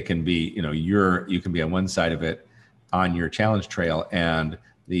 but they can be, you can be on one side of it on your challenge trail, and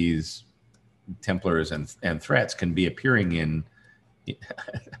these Templars and threats can be appearing in,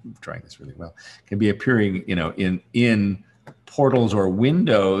 I'm trying this really well, can be appearing, in portals or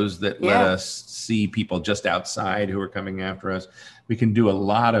windows that let us see people just outside who are coming after us. We can do a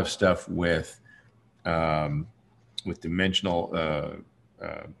lot of stuff with dimensional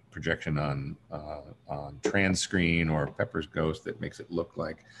projection on trans screen or Pepper's Ghost that makes it look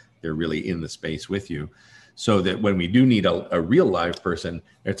like they're really in the space with you, so that when we do need a real live person,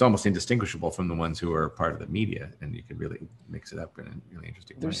 it's almost indistinguishable from the ones who are part of the media, and you can really mix it up in a really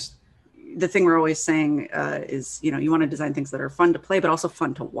interesting way. The thing we're always saying is, you want to design things that are fun to play, but also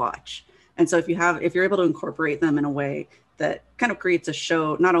fun to watch. And so if you're able to incorporate them in a way that kind of creates a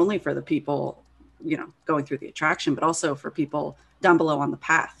show, not only for the people, going through the attraction, but also for people down below on the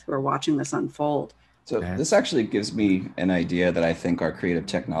path who are watching this unfold. So this actually gives me an idea that I think our creative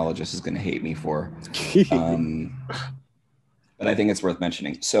technologist is going to hate me for. But I think it's worth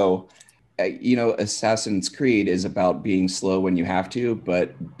mentioning. So, Assassin's Creed is about being slow when you have to,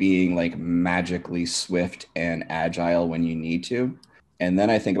 but being like magically swift and agile when you need to. And then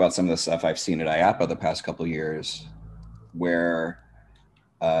I think about some of the stuff I've seen at IAPA the past couple of years, where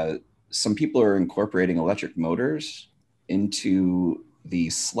some people are incorporating electric motors into the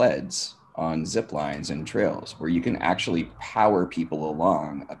sleds on zip lines and trails, where you can actually power people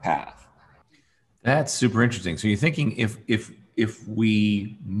along a path. That's super interesting. So you're thinking if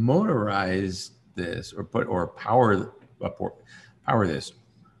we motorize this or power this,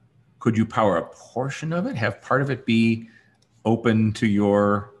 could you power a portion of it? Have part of it be open to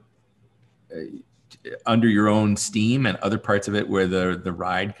your under your own steam, and other parts of it where the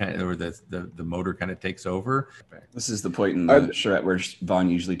ride kind of or the motor kind of takes over? This is the point in the charrette where Vaughn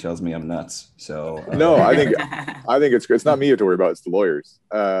usually tells me I'm nuts. So no, I think it's not me you have to worry about. It's the lawyers.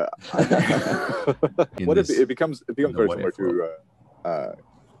 What if it becomes very similar to kind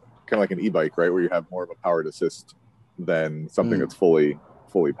of like an e-bike, right, where you have more of a powered assist than something that's fully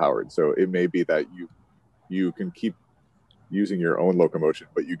powered. So it may be that you can keep using your own locomotion,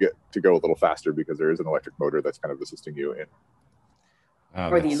 but you get to go a little faster because there is an electric motor that's kind of assisting you in.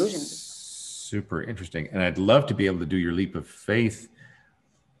 Or the illusion. Super interesting. And I'd love to be able to do your leap of faith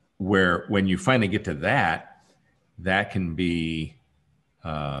where when you finally get to that can be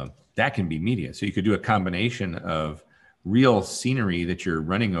media. So you could do a combination of real scenery that you're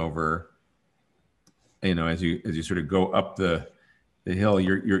running over, as you sort of go up the hill,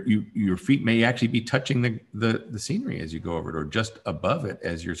 your feet may actually be touching the scenery as you go over it, or just above it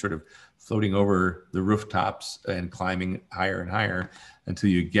as you're sort of floating over the rooftops and climbing higher and higher until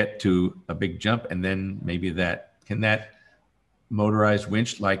you get to a big jump. And then maybe that motorized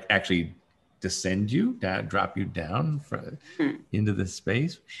winch like actually descend you down, drop you down into the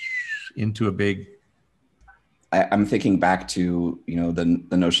space, into a big. I'm thinking back to,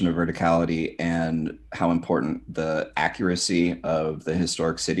 the notion of verticality and how important the accuracy of the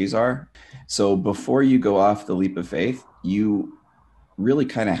historic cities are. So before you go off the leap of faith, you really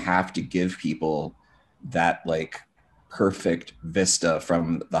kind of have to give people that like perfect vista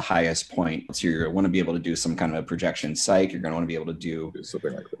from the highest point. So you're going to want to be able to do some kind of a projection psych. You're going to want to be able to do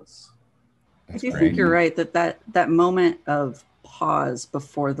something like this. I do think you're right that moment of pause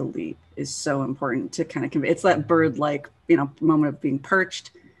before the leap is so important to kind of convey. It's that bird-like, moment of being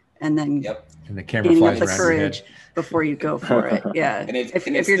perched, and then and the camera flies up the around courage your head before you go for it. Yeah, and if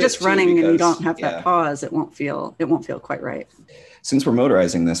you're just running and you don't have that pause, it won't feel quite right. Since we're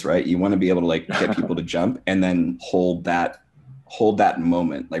motorizing this, right, you want to be able to like get people to jump and then hold that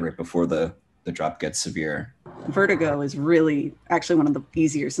moment like right before the drop gets severe. Vertigo is really actually one of the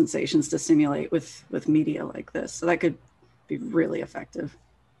easier sensations to simulate with media like this, so that could be really effective.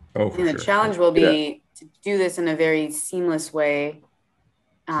 And the challenge will be to do this in a very seamless way,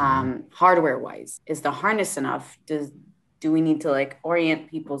 hardware wise. Is the harness enough? Do we need to like orient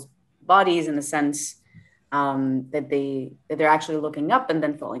people's bodies in the sense that they're actually looking up and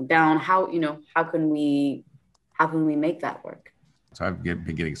then falling down? How can we make that work? So I've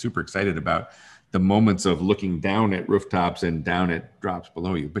been getting super excited about the moments of looking down at rooftops and down at drops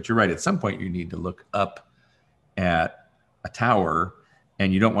below you. But you're right, at some point you need to look up at a tower,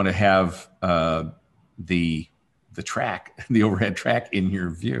 and you don't want to have the track, the overhead track in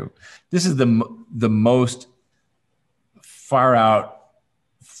your view. This is the most far out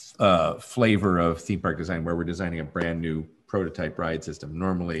flavor of theme park design, where we're designing a brand new prototype ride system.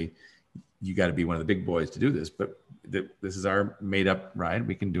 Normally, you got to be one of the big boys to do this, but this is our made up ride.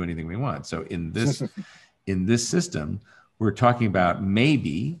 We can do anything we want. So in this system, we're talking about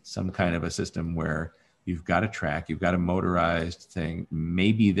maybe some kind of a system where you've got a track, you've got a motorized thing.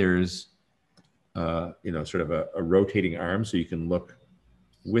 Maybe there's, sort of a rotating arm, so you can look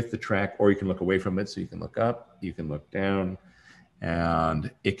with the track, or you can look away from it, so you can look up, you can look down,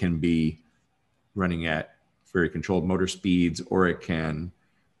 and it can be running at very controlled motor speeds, or it can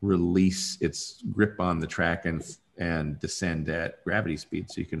release its grip on the track and descend at gravity speed,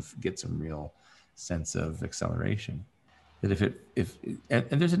 so you can get some real sense of acceleration. That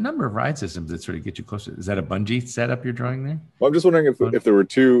and there's a number of ride systems that sort of get you closer. Is that a bungee setup you're drawing there? Well, I'm just wondering if there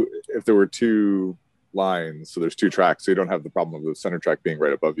were two lines, so there's two tracks, so you don't have the problem of the center track being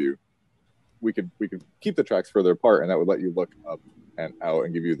right above you. We could keep the tracks further apart, and that would let you look up and out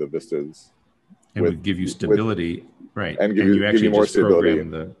and give you the vistas. It would give you stability, right? And you actually more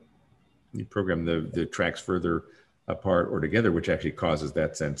stability. You program the tracks further apart or together, which actually causes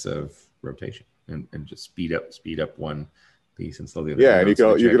that sense of rotation and just speed up one piece and slowly. Yeah, and you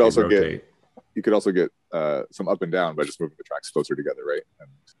could also get some up and down by just moving the tracks closer together, right?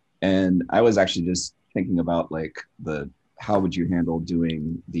 And I was actually just thinking about like how would you handle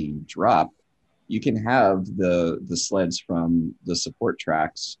doing the drop? You can have the sleds from the support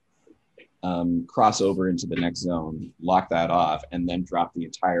tracks cross over into the next zone, lock that off, and then drop the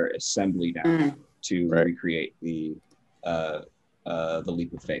entire assembly down to recreate the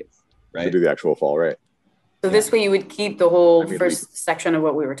leap of faith, right? To do the actual fall, right? So this way you would keep the whole first section of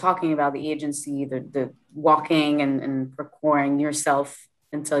what we were talking about, the agency, the walking and preparing yourself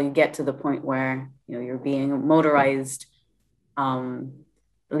until you get to the point where, you know, you're being motorized. The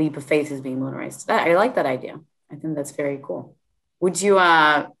leap of faith is being motorized. I like that idea. I think that's very cool. Would you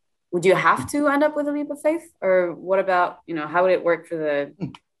have to end up with a leap of faith, or what about, you know, how would it work for the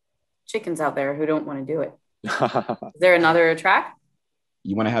chickens out there who don't want to do it? Is there another track?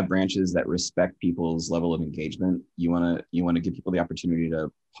 You want to have branches that respect people's level of engagement. You want to give people the opportunity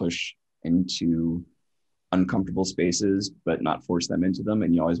to push into uncomfortable spaces, but not force them into them.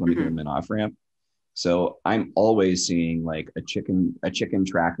 And you always want to give them an off ramp. So I'm always seeing like a chicken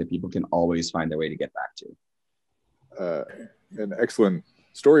track that people can always find their way to get back to. An excellent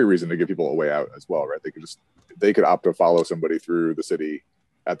story reason to give people a way out as well, right? They could opt to follow somebody through the city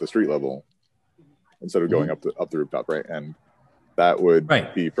at the street level instead of going up the rooftop, right? And that would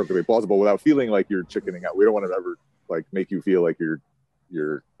be perfectly plausible without feeling like you're chickening out. We don't want to ever like make you feel like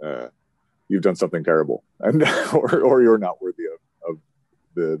you've done something terrible and or you're not worthy of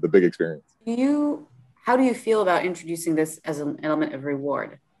the big experience. How do you feel about introducing this as an element of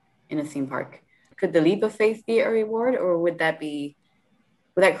reward in a theme park? Could the leap of faith be a reward, or would that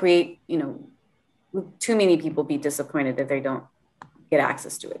create, you know, would too many people be disappointed if they don't get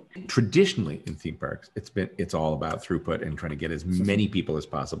access to it? Traditionally in theme parks, it's all about throughput and trying to get as many people as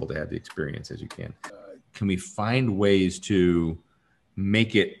possible to have the experience as you can. Can we find ways to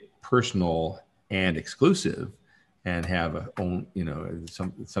make it personal and exclusive and have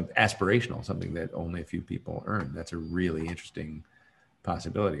some aspirational, something that only a few people earn? That's a really interesting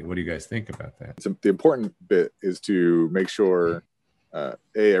possibility. What do you guys think about that? So the important bit is to make sure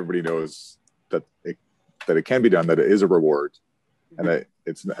everybody knows that it can be done, that it is a reward, and that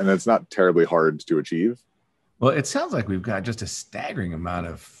it's not terribly hard to achieve. Well, it sounds like we've got just a staggering amount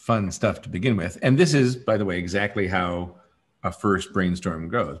of fun stuff to begin with. And this is, by the way, exactly how a first brainstorm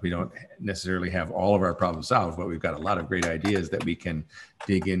goes. We don't necessarily have all of our problems solved, but we've got a lot of great ideas that we can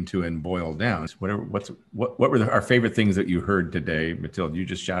dig into and boil down. What were our favorite things that you heard today, Mathilde? You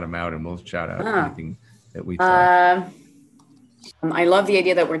just shout them out, and we'll shout out anything that we thought. I love the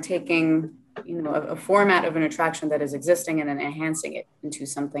idea that we're taking, you know, a format of an attraction that is existing and then enhancing it into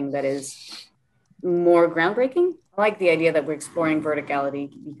something that is more groundbreaking. I like the idea that we're exploring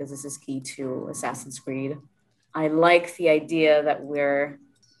verticality because this is key to Assassin's Creed. I like the idea that we're,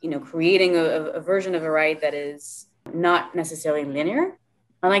 you know, creating a version of a ride that is not necessarily linear.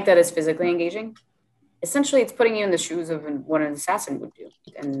 I like that it's physically engaging. Essentially, it's putting you in the shoes of what an assassin would do.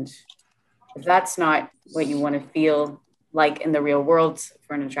 And if that's not what you want to feel like in the real world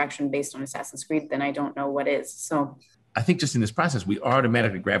for an attraction based on Assassin's Creed, then I don't know what is. So I think just in this process, we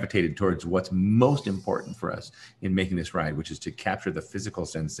automatically gravitated towards what's most important for us in making this ride, which is to capture the physical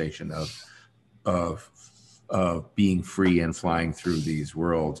sensation of being free and flying through these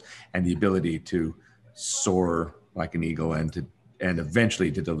worlds, and the ability to soar like an eagle and eventually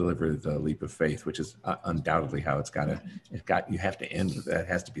to deliver the leap of faith, which is undoubtedly how you have to end with that. It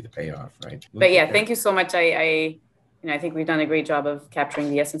has to be the payoff, right? But yeah, thank you so much. I think we've done a great job of capturing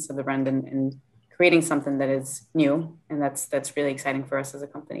the essence of the brand and creating something that is new, and that's really exciting for us as a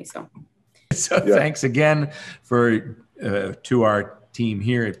company. So Thanks again to our team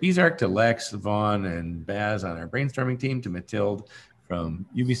here at Bezark, to Lex, Vaughn, and Baz on our brainstorming team, to Mathilde from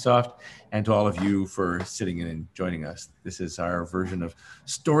Ubisoft, and to all of you for sitting in and joining us. This is our version of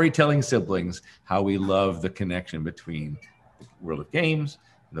Storytelling Siblings, how we love the connection between the world of games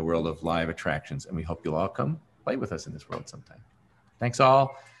and the world of live attractions. And we hope you'll all come play with us in this world sometime. Thanks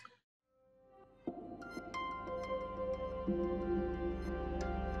all.